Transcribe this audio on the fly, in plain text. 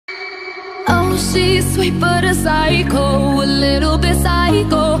she's sweet but a psycho, a little bit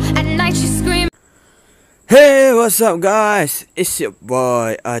psycho. At night she screams. Hey, what's up guys? It's your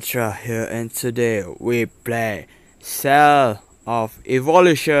boy Atra here, and today we play Cell of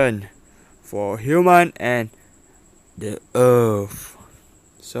Evolution for human and the earth.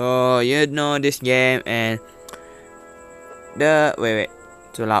 So you know this game, and wait,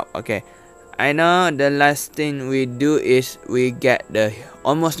 too loud. Okay, I know the last thing we do is we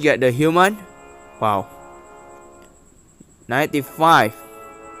almost get the human. Wow, 95.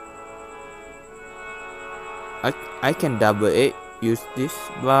 I can double it, use this,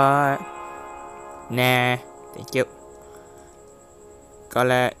 but nah, thank you.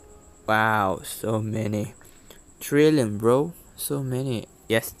 Collect. Wow, so many trillion, bro, so many.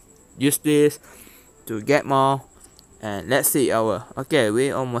 Yes, use this to get more. And let's see okay, we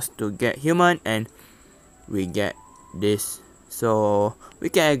almost to get human, and we get this, so we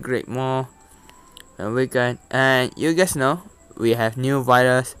can upgrade more, and you guys know we have new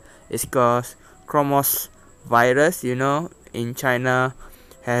virus. It's called Chromos virus, you know, in China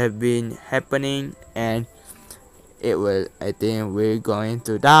have been happening, and I think we're going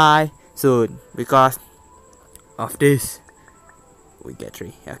to die soon because of this. We get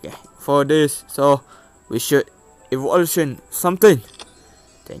 3, okay, for this, so we should evolution something.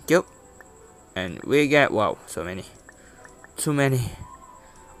 Thank you. And we get, wow, so many, too many,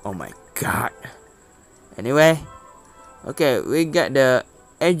 oh my god. Anyway, okay, we get the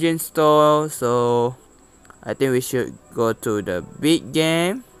agent store, so I think we should go to the big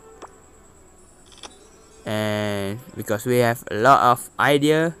game, and because we have a lot of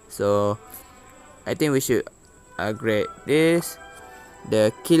idea, so I think we should upgrade this,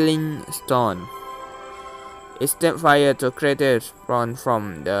 the killing stone. It step fire to create a spawn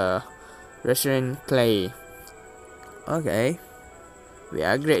from the resin clay. Okay, we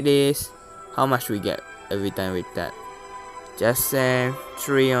upgrade this. How much we get every time with that? Just 3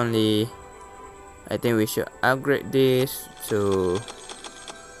 only. I think we should upgrade this to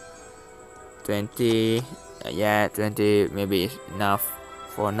 20. Yeah, 20 maybe is enough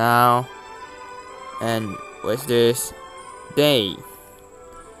for now. And what's this? Day.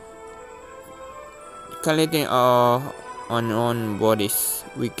 Collecting all on bodies.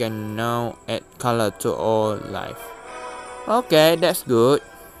 We can now add color to all life. Okay, that's good.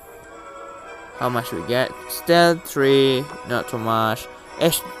 How much we get? Still 3, not too much.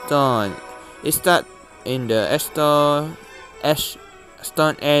 Stone. It start in the stone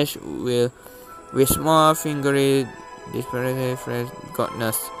age with small fingery disparate fresh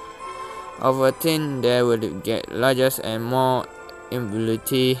godness. Over time they will get larger and more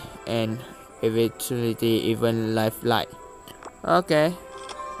ability and eventually even lifelike. Okay.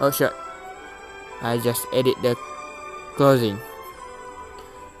 Oh shit. I just edit the closing.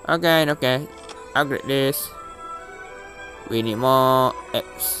 Okay. Upgrade this. We need more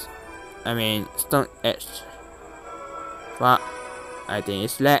X. Stone edge. Fuck. I think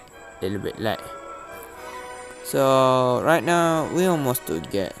it's lag. A little bit lag. So right now we almost to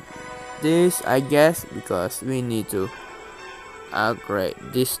get this, I guess, because we need to upgrade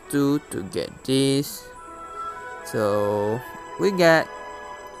these 2 to get this. So we get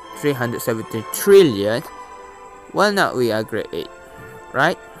 370 trillion. Why not we upgrade it,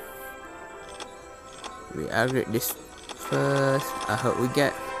 right? We upgrade this first. I hope we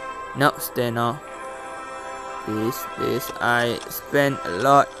get. No, stay now. This I spend a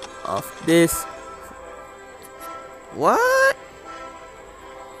lot of this. What?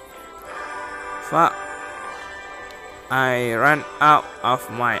 Fuck. I ran out of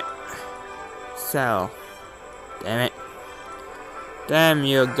my cell. Damn it. Damn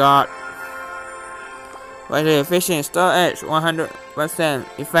you god. What is efficient storage? 100%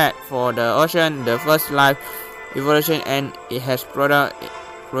 effect for the ocean, the first life evolution, and it has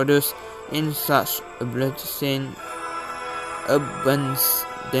produced in such abundance.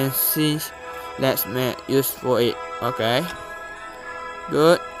 Let's make use for it. Okay,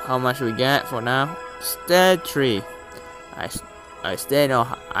 good. How much we get for now? Stay 3. I stay no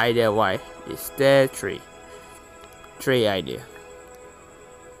idea why. It's stay 3 idea,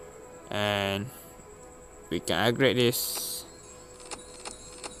 and we can upgrade this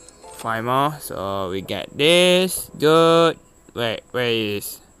 5 more, so we get this. Good. Wait, where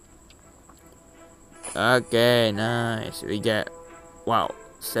is? Okay, nice. We get, wow,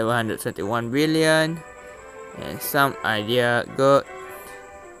 721 billion and some idea. Good.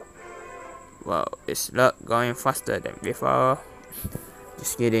 Wow, it's not going faster than before.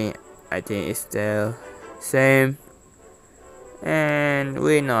 Just kidding. I think it's still same. And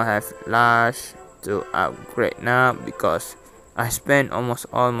we now have large to upgrade now because I spent almost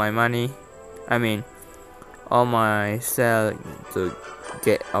all my money. I mean, all my cell to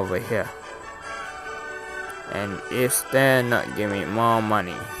get over here. And if they're not giving me more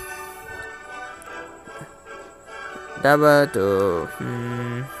money, double to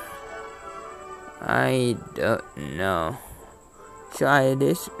I don't know. Try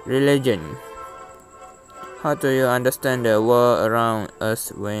this religion. How do you understand the world around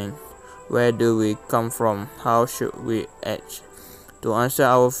us? Where do we come from? How should we act? To answer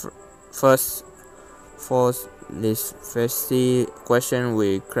our first this question,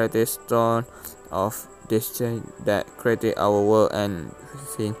 we created stone of distance that created our world and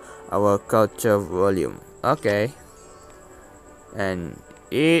within our culture volume. Okay, and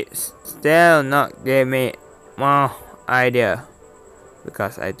it's still not give me more idea,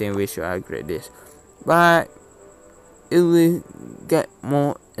 because I think we should upgrade this, but it will get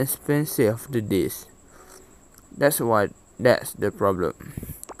more expensive after this. That's the problem.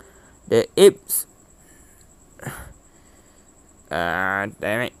 The apes,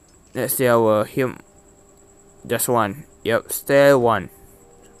 damn it. Let's see our just one. Yep, still one.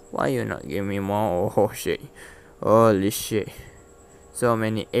 Why you not give me more? Oh shit, holy shit, so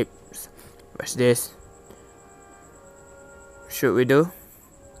many apes. What's this? Should we do?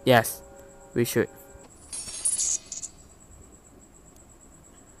 Yes, we should.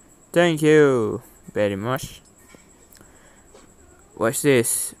 Thank you very much. What's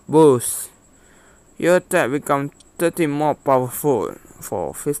this? Boost. Your attack become 30 more powerful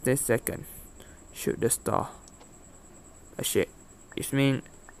for 15 seconds. Shoot the star. Oh shit. It means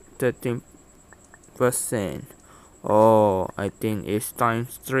 13%. Oh, I think it's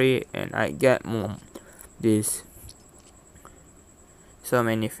times 3 and I get more. This. So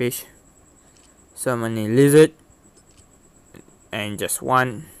many fish. So many lizard. And just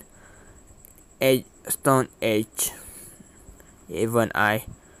one stone age. Even I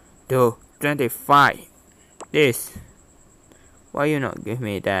do 25. This. Why you not give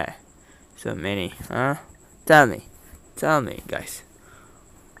me that? So many, huh? Tell me, guys.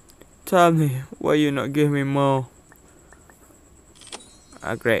 Tell me why you not give me more.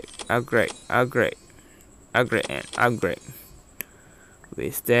 Upgrade, and upgrade.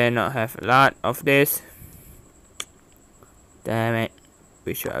 We still not have a lot of this. Damn it.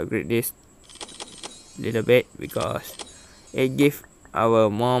 We should upgrade this little bit because it gives our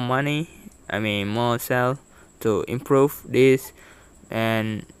more money. I mean more cell to improve this,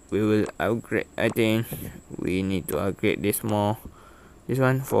 and we will upgrade. I think we need to upgrade this more. This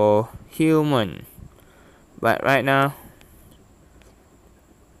one for human, but right now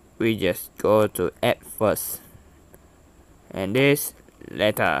we just go to add first, and this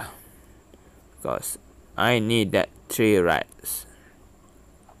later, because I need that 3 rats.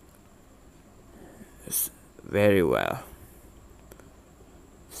 Very well.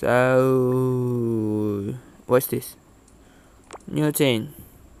 So what's this? New thing.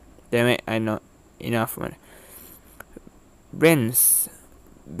 Damn it, I know enough money. Bends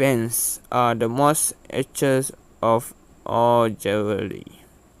are the most etches of all jewelry.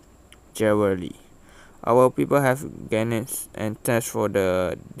 Our people have garnets and tags for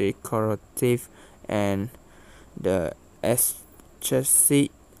the decorative and the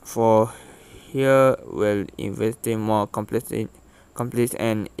aesthetic. For here will invest in more complete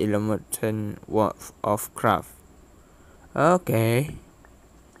and illuminated work of craft. Okay,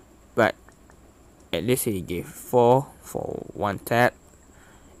 but at least he gave 4 for 1 tab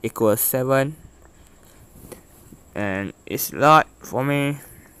equals 7, and it's a lot for me.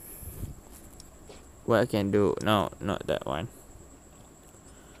 What I can do? No, not that one.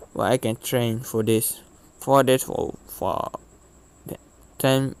 What I can train for this? For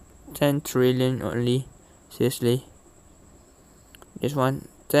 10 trillion only. Seriously. This one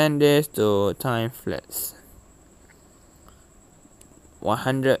 10 days to time flats.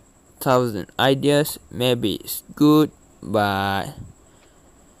 100,000 ideas. Maybe it's good, but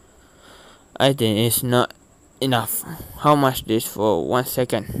I think it's not enough. How much this for 1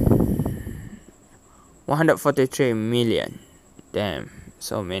 second? 143 million. Damn,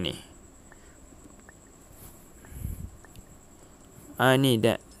 so many. I need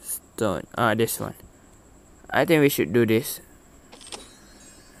that stone. This one. I think we should do this.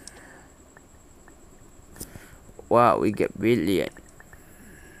 Wow, we get billion.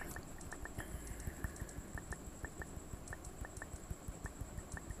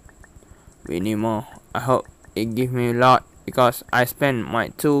 We need more. I hope it give me a lot because I spent my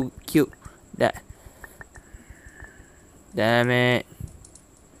 2 cube. That. Damn it.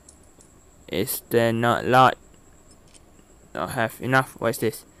 It's still not a lot. Don't have enough. What's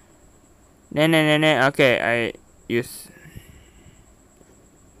this? No. Okay, I use.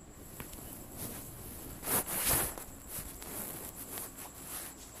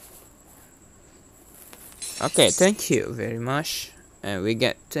 Okay, thank you very much. And we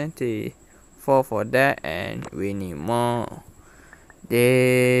get 24 for that, and we need more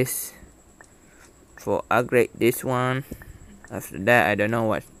this for upgrade this one. After that, I don't know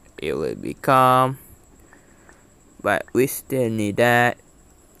what it will become, but we still need that.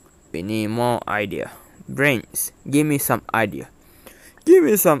 We need more idea. Brains, give me some idea. Give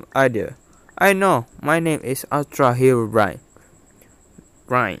me some idea. I know my name is Ultra Hero Brian.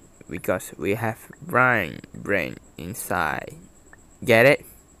 Brian, because we have brain inside. Get it?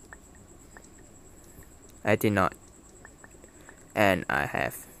 I think not. And I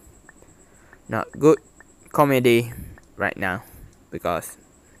have not good comedy right now because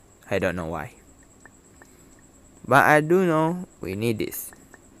I don't know why. But I do know we need this.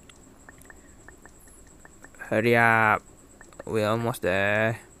 Hurry up. We're almost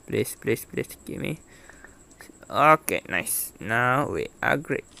there. Please, please, please give me. Okay, nice. Now we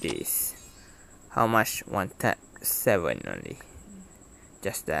upgrade this. How much? 1,700 only.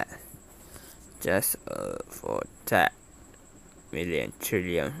 Just that. Just for that million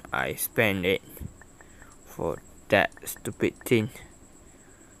trillion I spend it for that stupid thing.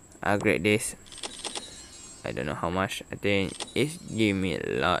 Upgrade this. I don't know how much. I think it give me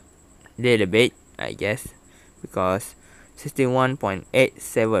a lot, little bit, I guess, because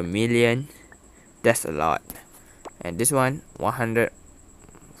 61.87 million. That's a lot. And this one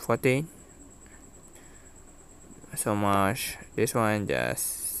 114. So much. This one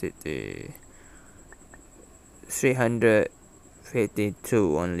just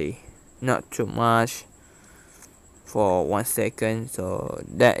 352 only. Not too much for 1 second, so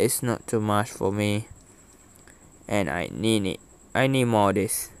that is not too much for me. And I need it. I need more of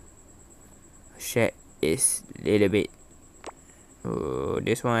this. Shit is little bit. Oh,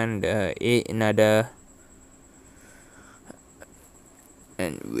 this one another.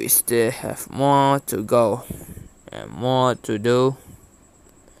 And we still have more to go and more to do.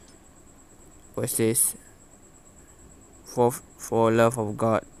 What's this? For love of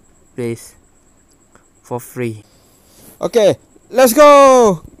God, please, for free. Okay, let's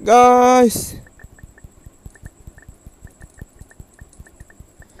go, guys.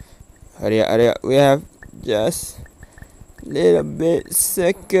 Hurry up, hurry up. We have just little bit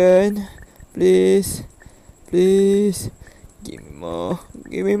second. Please, please. Give me more.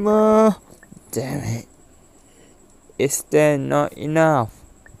 Give me more. Damn it. Is there not enough?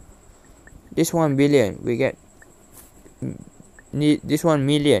 This 1 billion. We get. Need this 1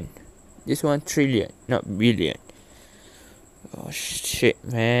 million. This 1 trillion. Not billion. Oh shit,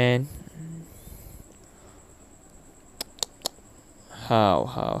 man.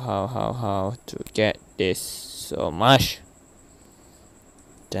 How to get this so much?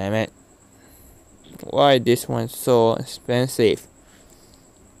 Damn it. Why this one so expensive?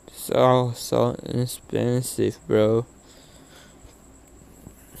 So expensive, bro.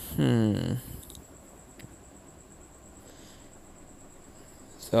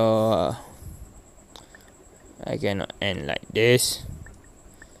 So I cannot end like this.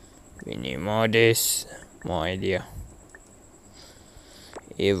 We need more this, more idea.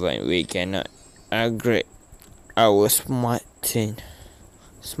 Even we cannot upgrade our smart thing.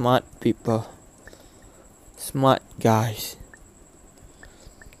 Smart people. Smart guys.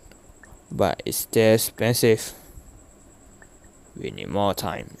 But it's still expensive. We need more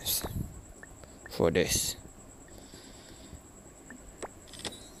times for this.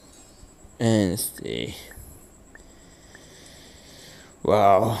 And see.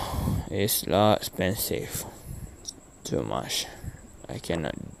 Wow, it's a lot expensive. Too much. I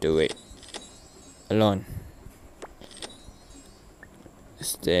cannot do it alone.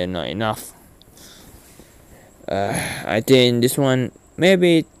 Still not enough. I think this one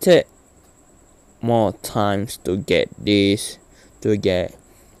maybe take more times to get this.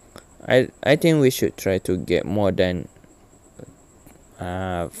 I think we should try to get more than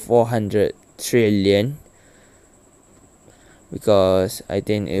 400 trillion, because I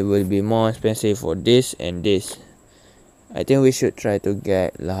think it will be more expensive for this and this. I think we should try to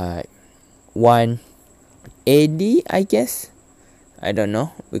get like 180, I guess. I don't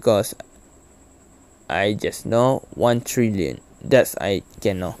know, because I just know 1 trillion. That's I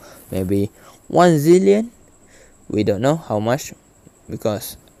can know. Maybe 1 zillion. We don't know how much,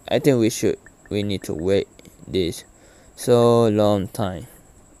 because I think we need to wait this so long time.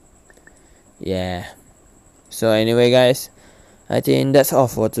 Yeah. So anyway, guys, I think that's all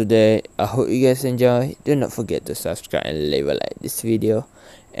for today. I hope you guys enjoy. Do not forget to subscribe and leave a like this video,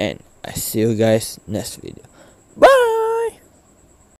 and I see you guys next video.